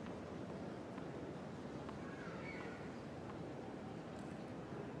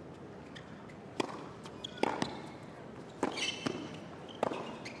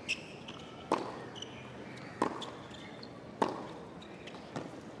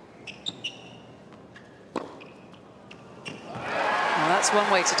 That's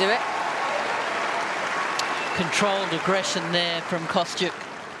one way to do it. Controlled aggression there from Kostyuk.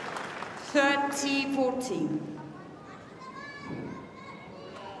 30-14.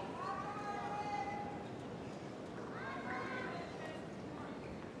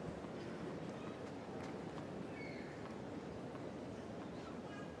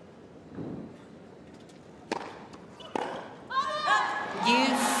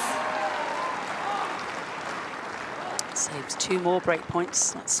 Saves 2 more break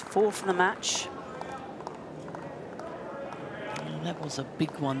points. That's 4 for the match. Oh, that was a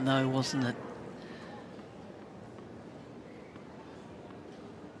big one, though, wasn't it?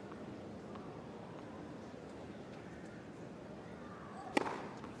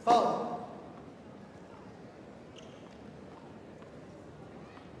 Foul.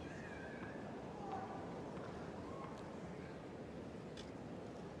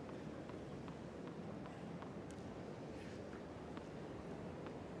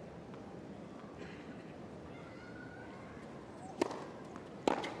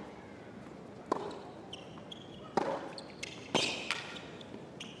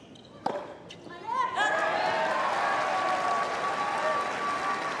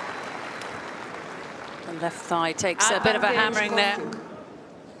 Left thigh takes a bit of a hammering there.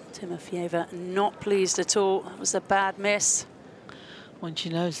 Timofeeva not pleased at all. That was a bad miss. When she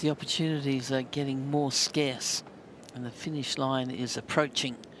knows the opportunities are getting more scarce and the finish line is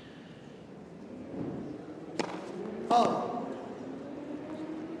approaching. Foul.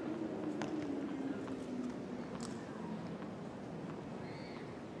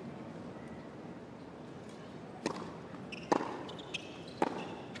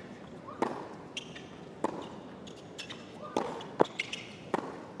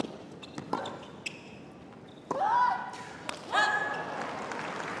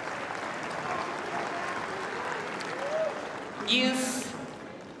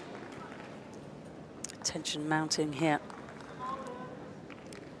 Tension mounting here.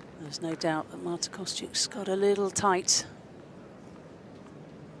 There's no doubt that Marta Kostyuk's got a little tight.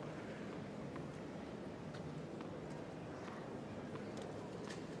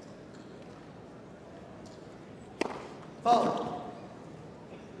 Foul.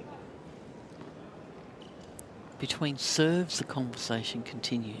 Between serves, the conversation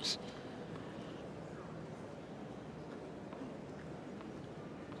continues.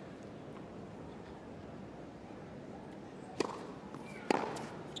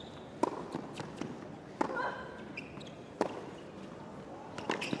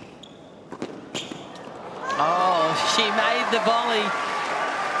 She made the volley.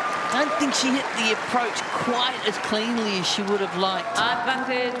 I don't think she hit the approach quite as cleanly as she would have liked.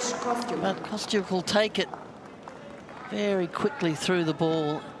 Advantage, Kostyuk. But Kostyuk will take it very quickly through the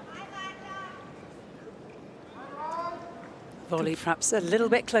ball. Volley perhaps a little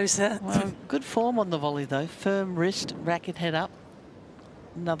bit closer. Well, good form on the volley, though. Firm wrist, racket head up.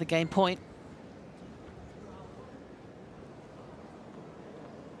 Another game point.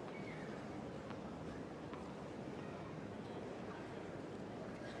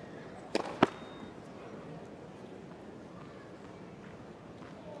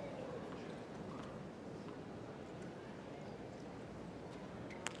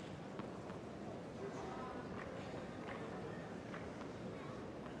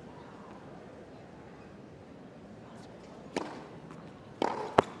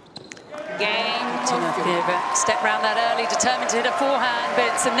 Timofeeva stepped round that early, determined to hit a forehand, but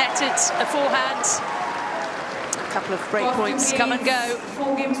it's a netted forehand. A couple of break points come and go.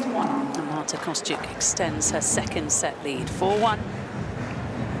 4 games to 1. And Marta Kostyuk extends her second set lead, 4-1.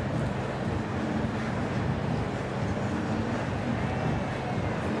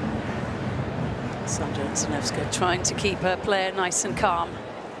 Sandra Zanevska trying to keep her player nice and calm.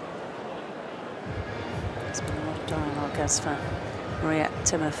 There's been a lot of dialogue as for Maria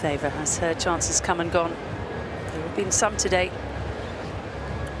Timofeeva as her chances come and gone. There have been some today.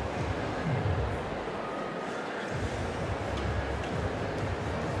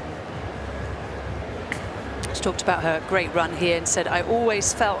 She talked about her great run here and said, I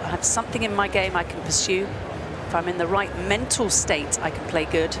always felt I have something in my game I can pursue. If I'm in the right mental state, I can play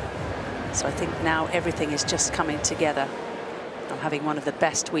good. So I think now everything is just coming together. I'm having one of the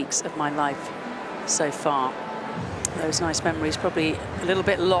best weeks of my life so far. Those nice memories probably a little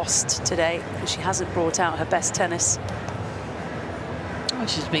bit lost today because she hasn't brought out her best tennis. Well,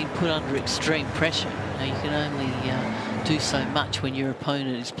 she's been put under extreme pressure. You know, you can only do so much when your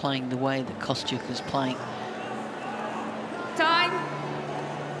opponent is playing the way that Kostyuk is playing. Time.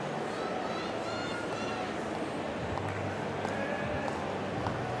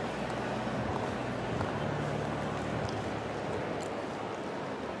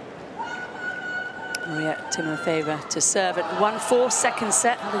 Maria Timofeeva to serve at 1-4, second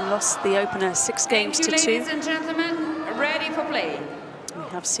set, having lost the opener 6 games to 2. Ladies and gentlemen, ready for play. We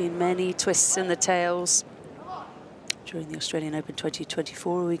have seen many twists in the tails during the Australian Open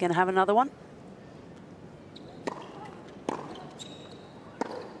 2024. Are we going to have another one?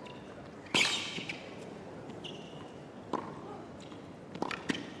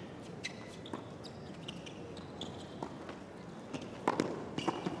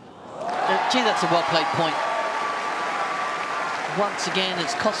 Gee, that's a well-played point. Once again,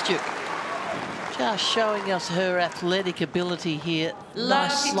 it's Kostyuk just showing us her athletic ability here.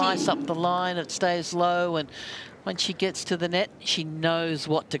 Nice slice up the line, it stays low, and once she gets to the net, she knows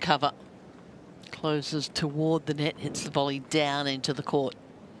what to cover. Closes toward the net, hits the volley down into the court.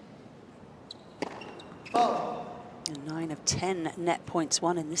 9 of 10 net points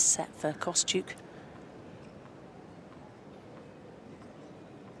won in this set for Kostyuk.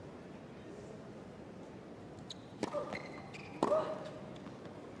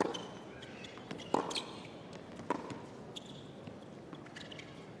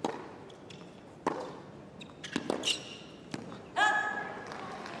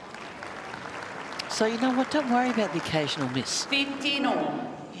 So, you know what, don't worry about the occasional miss. 15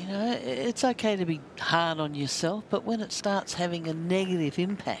 all. You know, it's okay to be hard on yourself, but when it starts having a negative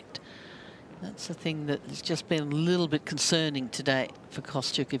impact, that's the thing that has just been a little bit concerning today for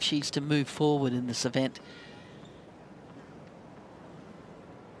Kostyuk if she's to move forward in this event.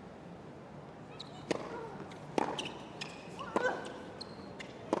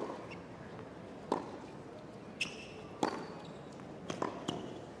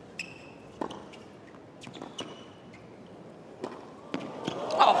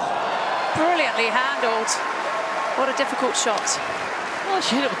 Handled. What a difficult shot. Well,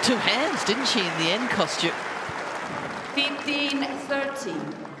 she hit it with 2 hands, didn't she, in the end, Kostyuk?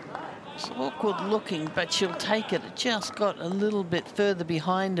 15-13. It's awkward looking, but she'll take it. It just got a little bit further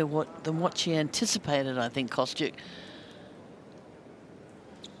behind her than what she anticipated, I think, Kostyuk.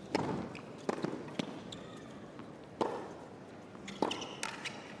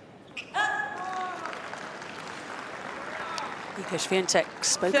 Iga Swiatek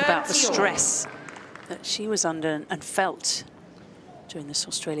spoke about the stress that she was under and felt during this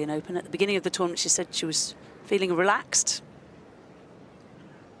Australian Open. At the beginning of the tournament, she said she was feeling relaxed.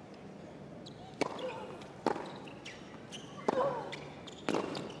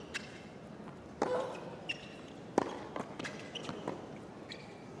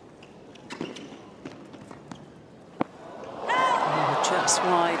 Just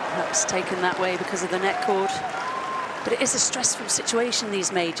wide, perhaps taken that way because of the net cord. But it is a stressful situation,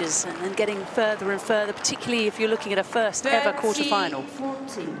 these majors, and then getting further and further, particularly if you're looking at a first ever quarterfinal.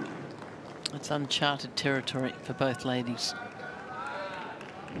 14. It's uncharted territory for both ladies.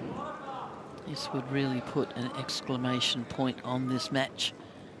 This would really put an exclamation point on this match.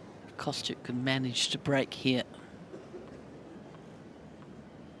 Kostyuk could manage to break here.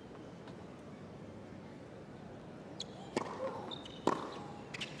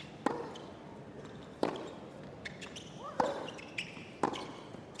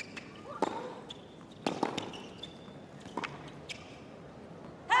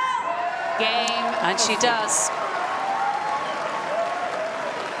 And she does.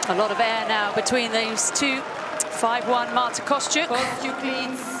 A lot of air now between these two. 5-1 Marta Kostyuk. Kostyuk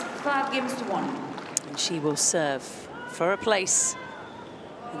leads 5 games to 1. And she will serve for a place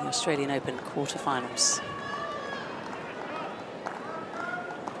in the Australian Open quarterfinals.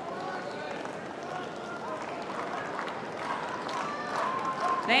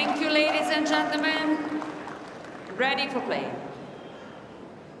 Thank you, ladies and gentlemen. Ready for play.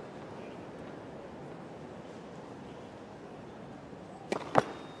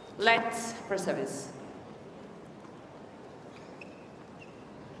 Let's for service.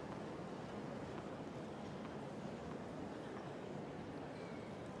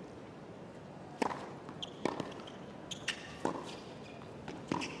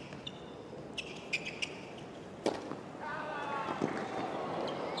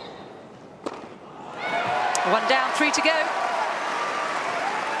 One down, 3 to go.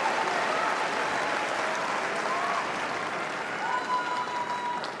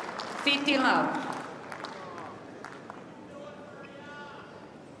 Love.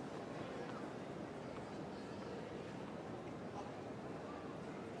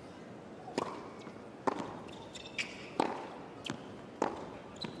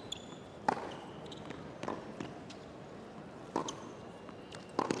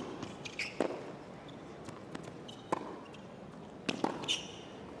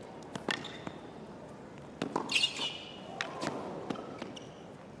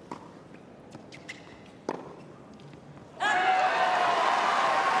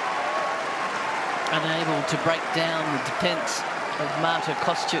 Unable to break down the defence of Marta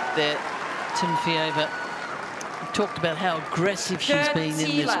Kostyuk there. Timofeeva talked about how aggressive she's been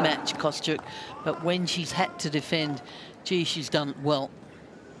in this match, Kostyuk, but when she's had to defend, gee, she's done it well.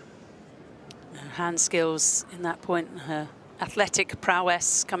 Her hand skills in that point, her athletic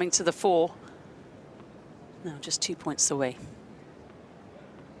prowess coming to the fore. Now just 2 points away.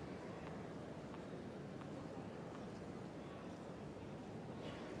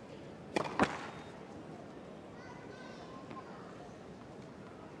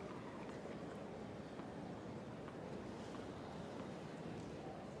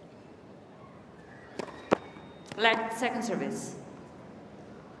 Let second service.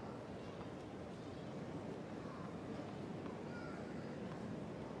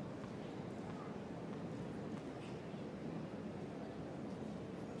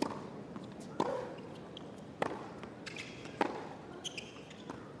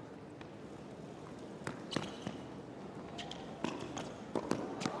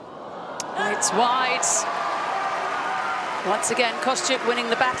 It's wide. Once again, Kostyuk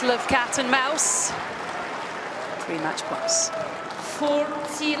winning the battle of cat and mouse. 3 match points.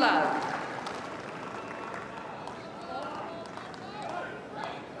 40 love.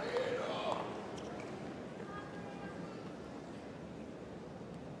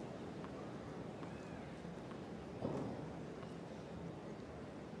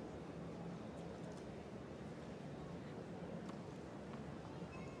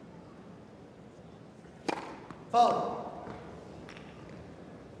 Foul.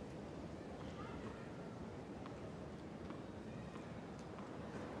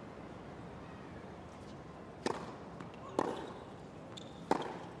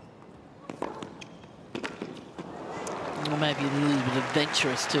 Or maybe a little bit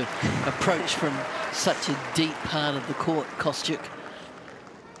adventurous to approach from such a deep part of the court, Kostyuk.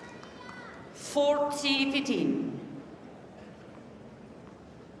 40-15.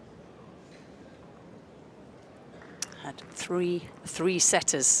 Had three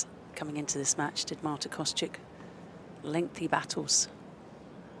setters coming into this match, did Marta Kostyuk. Lengthy battles.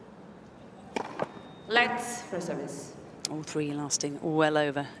 Let's for service. All 3 lasting well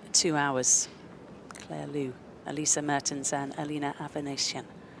over 2 hours. Claire Liu, Elisa Mertens and Aryna Sabalenka.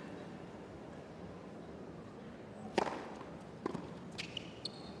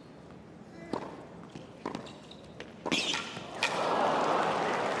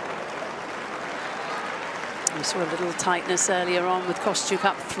 We saw a little tightness earlier on with Kostyuk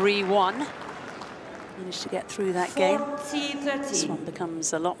up 3-1. Managed to get through that game. 40-30. This one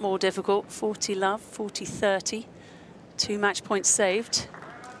becomes a lot more difficult. 40 love, 40-30. 2 match points saved.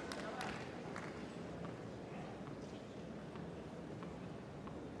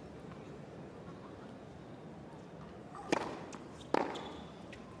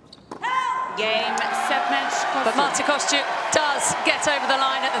 Game, set match. But Marta Kostyuk does get over the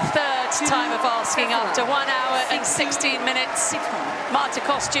line at the 3rd time of asking. After 1 hour and 16 minutes, Marta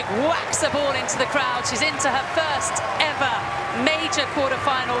Kostyuk whacks the ball into the crowd. She's into her first ever major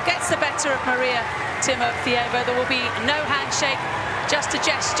quarterfinal. Gets the better of Maria Timofeeva. There will be no handshake, just a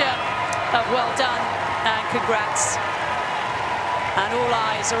gesture of well done and congrats. And all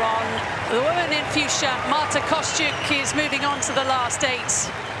eyes are on the woman in fuchsia. Marta Kostyuk is moving on to the last 8.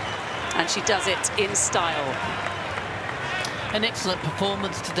 And she does it in style. An excellent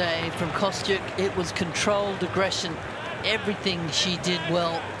performance today from Kostyuk. It was controlled aggression. Everything she did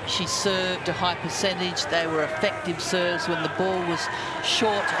well. She served a high percentage. They were effective serves when the ball was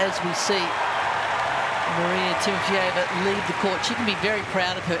short, as we see Maria Timofeeva leave the court. She can be very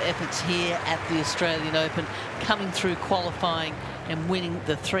proud of her efforts here at the Australian Open, coming through qualifying and winning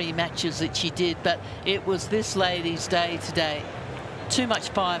the 3 matches that she did. But it was this lady's day today. Too much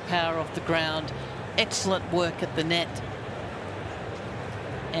firepower off the ground. Excellent work at the net.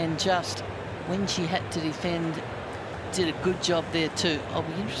 And just when she had to defend, did a good job there too. I'll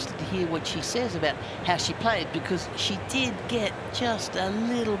be interested to hear what she says about how she played, because she did get just a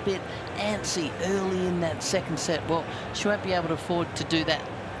little bit antsy early in that second set. Well, she won't be able to afford to do that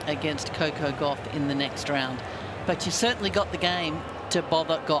against Coco Gauff in the next round. But she certainly got the game to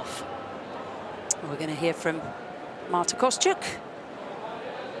bother Gauff. We're going to hear from Marta Kostyuk.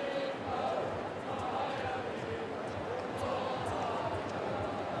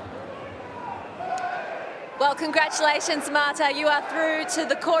 Well, congratulations, Marta. You are through to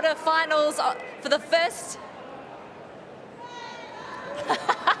the quarterfinals for the first...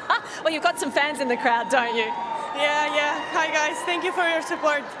 Well, you've got some fans in the crowd, don't you? Yeah. Hi, guys. Thank you for your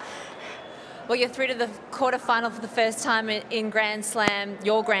support. Well, you're through to the quarterfinal for the first time in Grand Slam,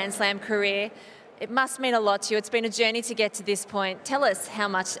 your Grand Slam career. It must mean a lot to you. It's been a journey to get to this point. Tell us, how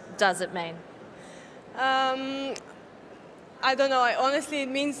much does it mean? I don't know. Honestly, it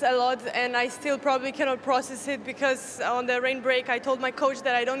means a lot, and I still probably cannot process it, because on the rain break, I told my coach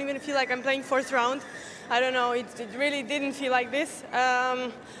that I don't even feel like I'm playing 4th round. I don't know. It really didn't feel like this.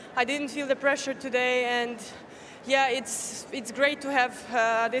 I didn't feel the pressure today, and yeah, it's great to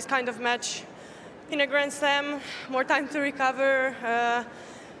have this kind of match in a Grand Slam. More time to recover.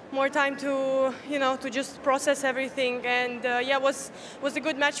 More time to, to just process everything. And yeah, it was a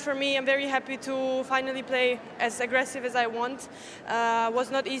good match for me. I'm very happy to finally play as aggressive as I want.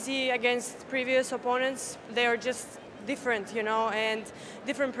 Was not easy against previous opponents. They are just different, and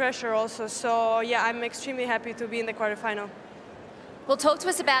different pressure also. So yeah, I'm extremely happy to be in the quarterfinal. Well, talk to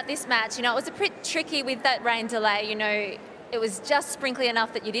us about this match. It was a bit tricky with that rain delay. It was just sprinkly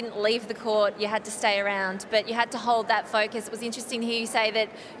enough that you didn't leave the court, you had to stay around, but you had to hold that focus. It was interesting to hear you say that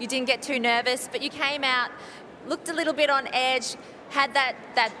you didn't get too nervous, but you came out, looked a little bit on edge, had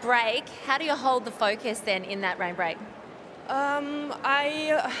that break. How do you hold the focus then in that rain break?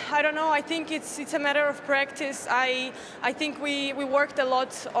 I don't know. I think it's a matter of practice. I think we worked a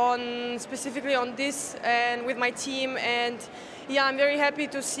lot on, specifically on this and with my team, and yeah, I'm very happy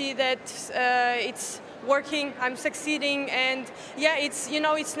to see that it's working, I'm succeeding, and yeah,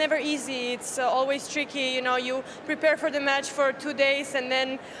 it's never easy. It's always tricky. You prepare for the match for 2 days, and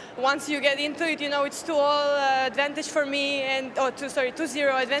then once you get into it, it's 2-all advantage for me, and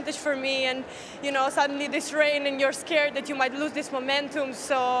 2-0 advantage for me, and suddenly this rain, and you're scared that you might lose this momentum.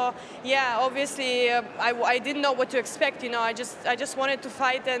 So yeah, obviously I didn't know what to expect. I just wanted to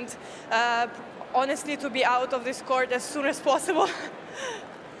fight, and honestly to be out of this court as soon as possible.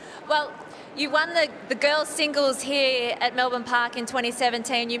 Well, you won the girls' singles here at Melbourne Park in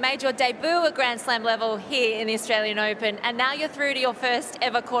 2017. You made your debut at Grand Slam level here in the Australian Open, and now you're through to your first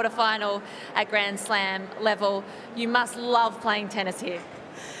ever quarterfinal at Grand Slam level. You must love playing tennis here.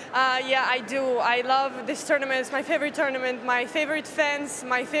 Yeah, I do. I love this tournament. It's my favorite tournament. My favorite fans,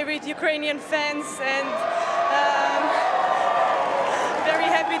 my favorite Ukrainian fans, and very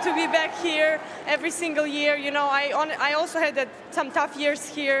happy to be back here every single year. I also had some tough years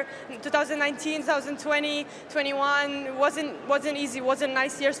here. 2019, 2020, 21 wasn't easy. Wasn't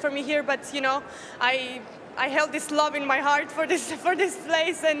nice years for me here. But I held this love in my heart for this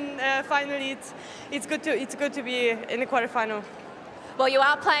place, and finally it's good to be in the quarterfinal. Well, you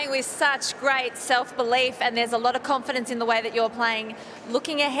are playing with such great self-belief, and there's a lot of confidence in the way that you're playing.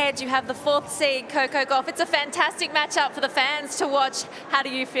 Looking ahead, you have the 4th seed, Coco Gauff. It's a fantastic matchup for the fans to watch. How do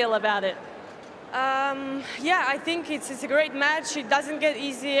you feel about it? Yeah, I think it's a great match. It doesn't get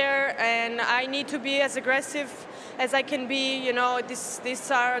easier, and I need to be as aggressive as I can be.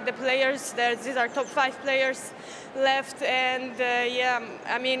 These are the players. These are top 5 players left, and yeah,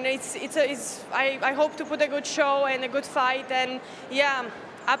 I mean, I hope to put a good show and a good fight, and yeah,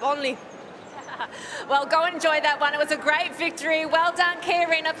 up only. Well, go enjoy that one. It was a great victory. Well done,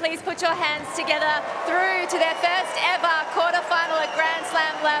 Aryna. Please put your hands together through to their first ever quarterfinal at Grand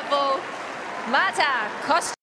Slam level. Marta Kostyuk.